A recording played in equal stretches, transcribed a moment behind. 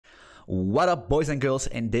What up, boys and girls?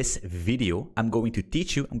 In this video, I'm going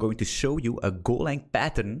to show you a Golang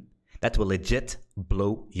pattern that will legit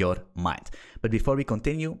blow your mind. But before we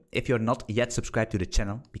continue, if you're not yet subscribed to the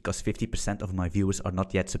channel, because 50% of my viewers are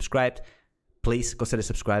not yet subscribed, please consider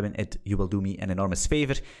subscribing. You will do me an enormous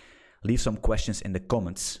favor. Leave some questions in the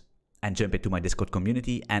comments and jump into my Discord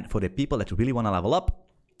community. And for the people that really want to level up,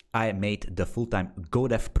 I made the full-time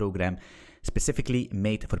GoDev program specifically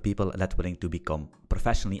made for people that are willing to become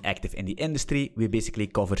professionally active in the industry. We basically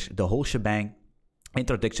cover the whole shebang: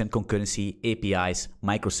 introduction, concurrency, APIs,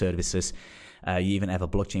 microservices. You even have a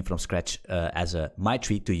blockchain from scratch as my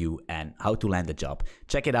treat to you, and how to land a job.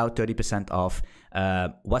 Check it out, 30% off.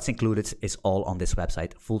 What's included is all on this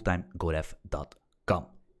website, fulltimegodev.com.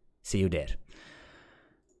 See you there.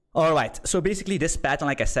 All right, so basically this pattern,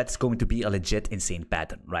 like I said, is going to be a legit insane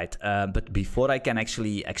pattern, right? But before I can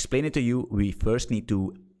actually explain it to you, we first need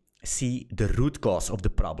to see the root cause of the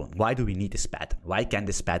problem. Why do we need this pattern? Why can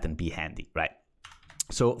this pattern be handy, right?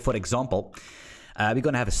 So for example, we're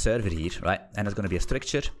going to have a server here, right? And it's going to be a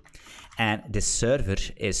structure. And this server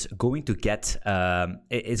is going to get,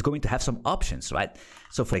 it's going to have some options, right?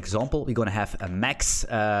 So for example, we're going to have a max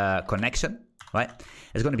connection, right?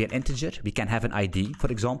 It's going to be an integer. We can have an ID,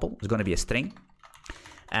 for example. It's going to be a string.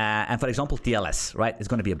 And for example, TLS, right? It's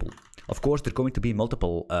going to be a bool. Of course, there are going to be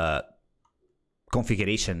multiple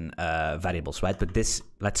configuration variables, right? But this,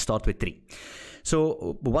 let's start with 3.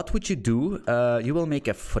 So what would you do? You will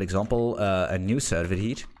make, for example, a new server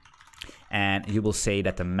here. And you will say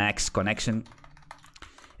that the max connection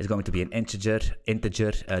is going to be an integer,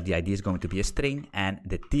 the ID is going to be a string, and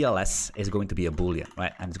the TLS is going to be a boolean,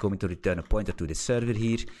 right? And it's going to return a pointer to the server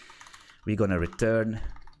here. We're going to return,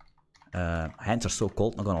 hands are so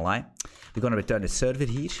cold, not gonna lie. We're going to return the server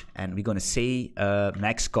here, and we're going to say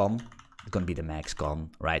maxcon, it's going to be the maxcon,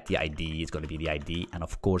 right? The ID is going to be the ID, and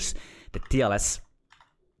of course, the TLS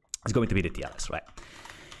is going to be the TLS, right?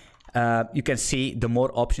 You can see the more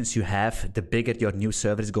options you have, the bigger your new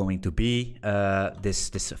server is going to be.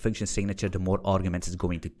 This function signature, the more arguments it's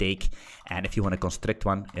going to take. And if you want to construct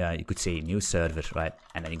one, you could say new server, right?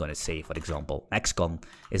 And then you're going to say, for example, maxcon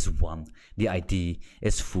is 1, the ID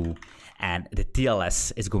is foo, and the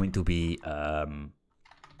TLS is going to be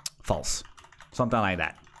false. Something like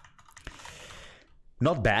that.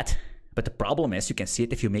 Not bad, but the problem is, you can see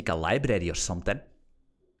it if you make a library or something,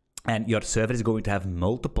 and your server is going to have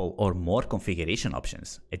multiple or more configuration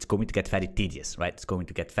options. It's going to get very tedious, right? It's going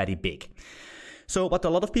to get very big. So what a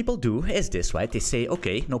lot of people do is this, right? They say,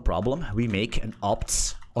 okay, no problem. We make an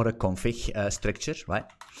opts or a config structure, right?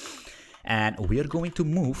 And we are going to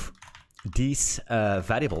move these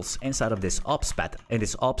variables inside of this ops pattern, in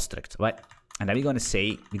this ops struct, right? And then we're going to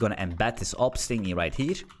say, we're going to embed this ops thingy right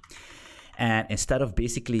here. And instead of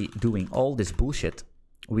basically doing all this bullshit,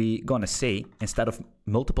 we're going to say, instead of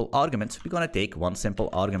multiple arguments, we're going to take one simple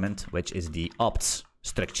argument, which is the opts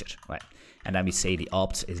structure, right? And then we say the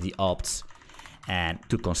opts is the opts. And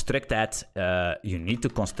to construct that, you need to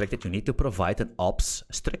construct it. You need to provide an ops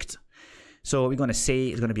struct. So we're going to say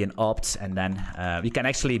it's going to be an opts, and then we can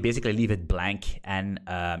actually basically leave it blank. And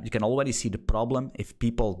you can already see the problem if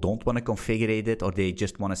people don't want to configure it, or they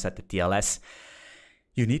just want to set the TLS.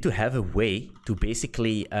 You need to have a way to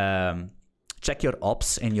basically check your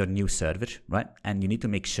ops in your new server, right? And you need to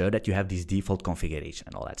make sure that you have this default configuration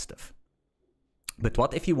and all that stuff. But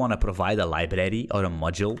what if you want to provide a library or a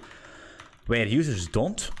module where users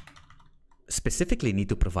don't specifically need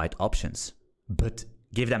to provide options, but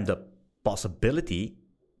give them the possibility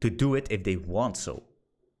to do it if they want so?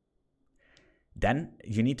 Then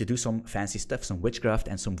you need to do some fancy stuff, some witchcraft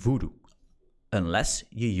and some voodoo, unless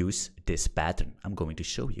you use this pattern I'm going to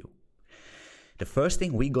show you. The first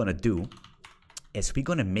thing we're going to do is we're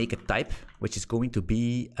going to make a type, which is going to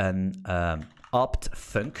be an opt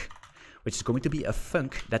func, which is going to be a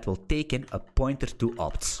func that will take in a pointer to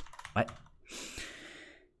opts, right?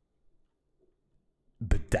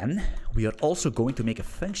 But then we are also going to make a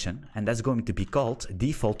function, and that's going to be called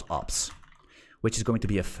default ops, which is going to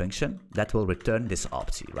be a function that will return this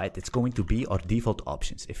opt, right? It's going to be our default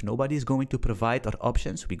options. If nobody is going to provide our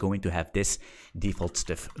options, we're going to have this default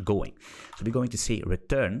stuff going. So we're going to say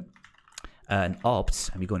return an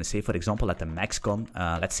opts, and we're going to say, for example, at the maxcon,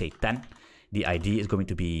 let's say 10, the ID is going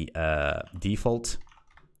to be default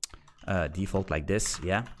like this,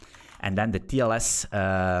 yeah. And then the TLS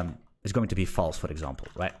is going to be false, for example,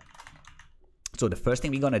 right? So the first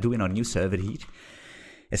thing we're going to do in our new server here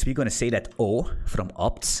is we're going to say that O from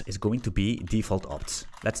opts is going to be default opts.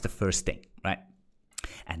 That's the first thing, right?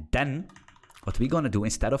 And then what we're going to do,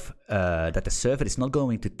 instead of that the server is not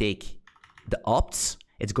going to take the opts,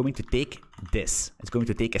 it's going to take this. It's going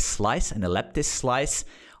to take a slice, an elliptic slice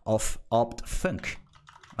of opt_func,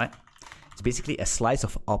 right? It's basically a slice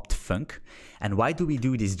of opt_func. And why do we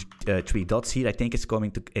do these 3 dots here? I think it's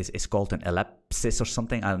is called an ellipsis or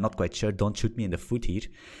something. I'm not quite sure. Don't shoot me in the foot here.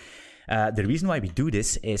 The reason why we do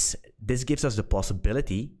this is this gives us the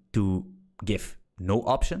possibility to give no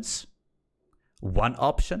options, one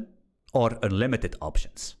option, or unlimited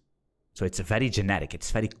options. So it's very generic.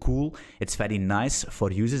 It's very cool. It's very nice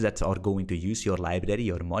for users that are going to use your library,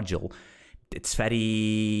 your module. It's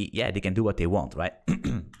very, yeah, they can do what they want, right?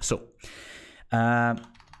 So,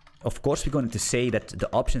 of course, we're going to say that the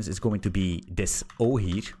options is going to be this O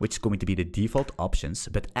here, which is going to be the default options.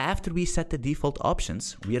 But after we set the default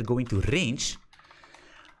options, we are going to range.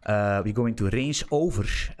 We're going to range over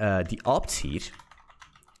the opts here,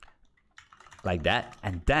 like that,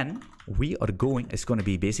 and then we are going. It's going to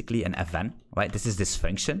be basically an event, right? This is this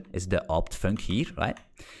function, is the opt_func here, right?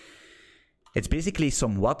 It's basically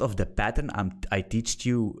somewhat of the pattern I taught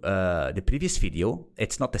you the previous video.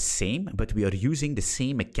 It's not the same, but we are using the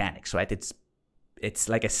same mechanics, right? It's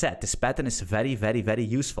like I said, this pattern is very, very, very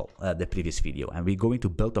useful, the previous video, and we're going to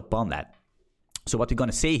build upon that. So what we're going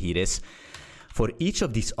to say here is, for each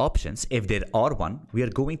of these options, if there are one, we are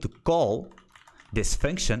going to call this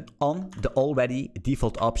function on the already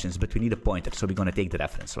default options, but we need a pointer, so we're going to take the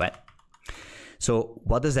reference, right? So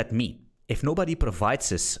what does that mean? If nobody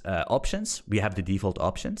provides us options, we have the default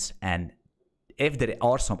options, and if there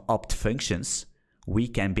are some opt functions, we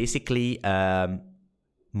can basically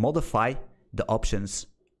modify the options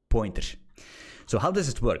pointer. So how does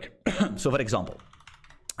it work? So for example,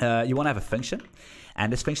 you want to have a function,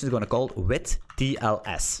 and this function is going to call with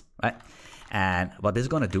TLS, right? And what this is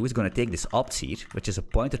going to do is going to take this opts here, which is a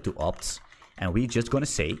pointer to opts, and we're just going to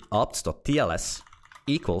say opts.tls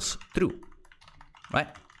equals true, right?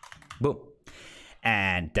 Boom.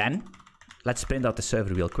 And then let's print out the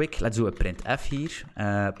server real quick. Let's do a printf here,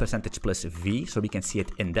 percentage plus v, so we can see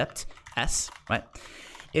it in depth, s, right?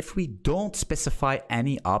 If we don't specify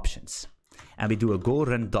any options and we do a go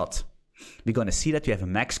run dot, we're going to see that we have a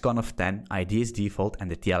max con of 10, ID is default, and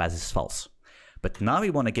the TLS is false. But now we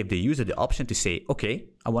want to give the user the option to say, okay,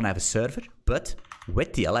 I want to have a server, but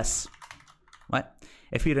with TLS, right?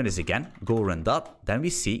 If we run this again, go run dot, then we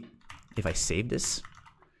see, if I save this,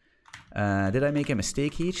 did I make a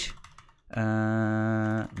mistake here?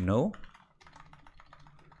 No.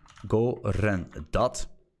 Go run dot.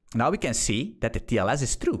 Now we can see that the TLS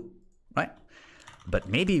is true, right? But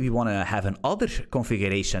maybe we want to have another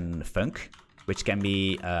configuration func, which can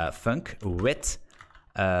be func with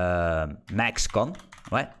maxcon,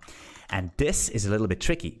 right? And this is a little bit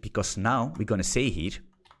tricky because now we're going to say here,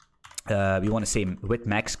 we want to say with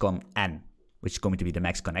maxcon n, which is going to be the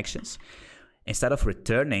max connections. Instead of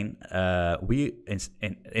returning,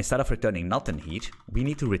 instead of returning nothing here, we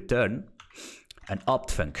need to return an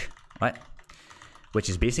opt_func, right? Which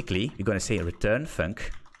is basically, we're going to say return func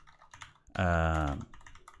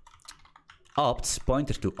opts,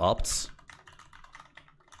 pointer to opts.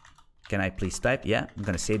 Can I please type? Yeah, I'm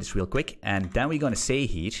going to say this real quick. And then we're going to say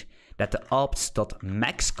here that the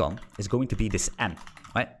opts.maxcon is going to be this n,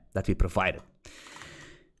 right? That we provided.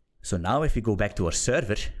 So now if we go back to our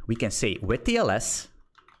server, we can say with TLS,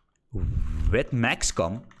 with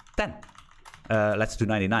maxcon 10. Let's do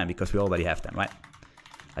 99 because we already have them, right?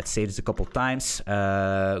 Let's save this a couple times.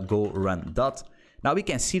 Go run dot. Now we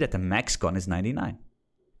can see that the maxcon is 99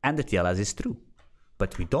 and the TLS is true.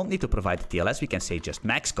 But we don't need to provide the TLS. We can say just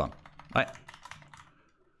maxcon, right?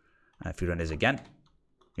 And if we run this again,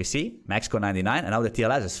 you see maxcon 99 and now the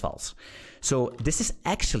TLS is false. So this is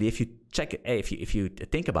actually, if you check, if you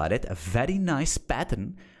think about it, a very nice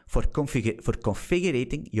pattern for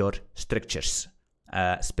configuring your structures,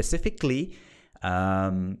 specifically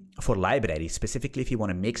for libraries. Specifically, if you want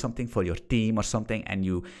to make something for your team or something, and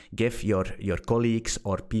you give your colleagues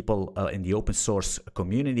or people in the open source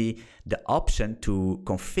community the option to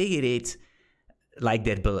configure like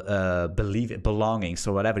their belongings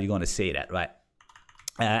or whatever you're going to say that, right?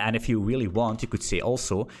 And if you really want, you could say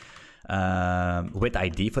also with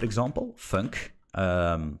ID, for example, func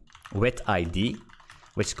with ID,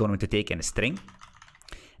 which is going to take in a string.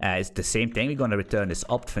 It's the same thing. We're going to return this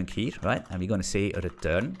opt_func here, right? And we're going to say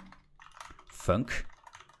return func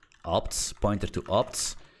opts, pointer to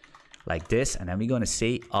opts, like this. And then we're going to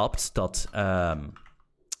say opts.id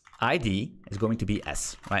is going to be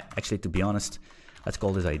s, right? Actually, to be honest, let's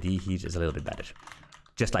call this ID here, is a little bit better.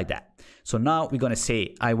 Just like that. So now we're going to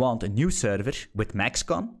say, I want a new server with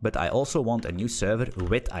maxcon, but I also want a new server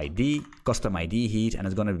with ID, custom ID here, and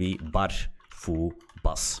it's going to be bar foo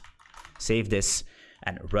bus. Save this.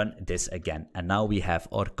 and run this again. And now we have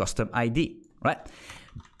our custom ID, right?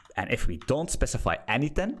 And if we don't specify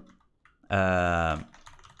anything,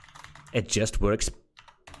 it just works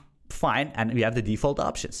fine, and we have the default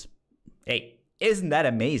options. Hey, isn't that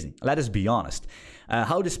amazing? Let us be honest.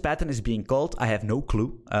 How this pattern is being called, I have no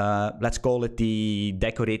clue. Let's call it the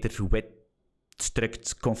decorated with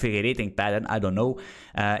Struct configurating pattern. I don't know.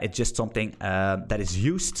 It's just something that is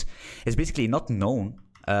used. It's basically not known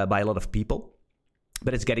by a lot of people,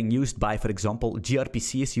 but it's getting used by, for example,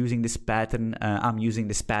 gRPC is using this pattern. I'm using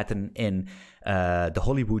this pattern in the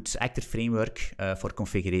Hollywood actor framework for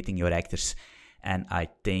configuring your actors. And I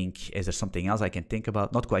think, is there something else I can think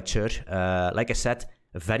about? Not quite sure. Like I said,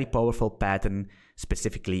 a very powerful pattern,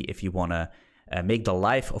 specifically if you want to make the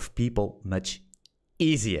life of people much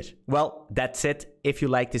easier. Well, that's it. If you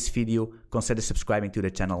like this video, consider subscribing to the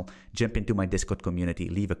channel, jump into my Discord community,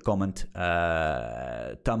 leave a comment,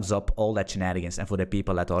 thumbs up, all that shenanigans. And for the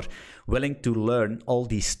people that are willing to learn all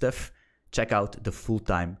these stuff, check out the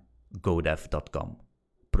fulltimegodev.com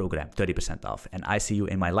program, 30% off. And I see you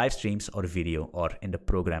in my live streams or video or in the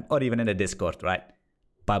program or even in the Discord, right?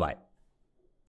 Bye-bye.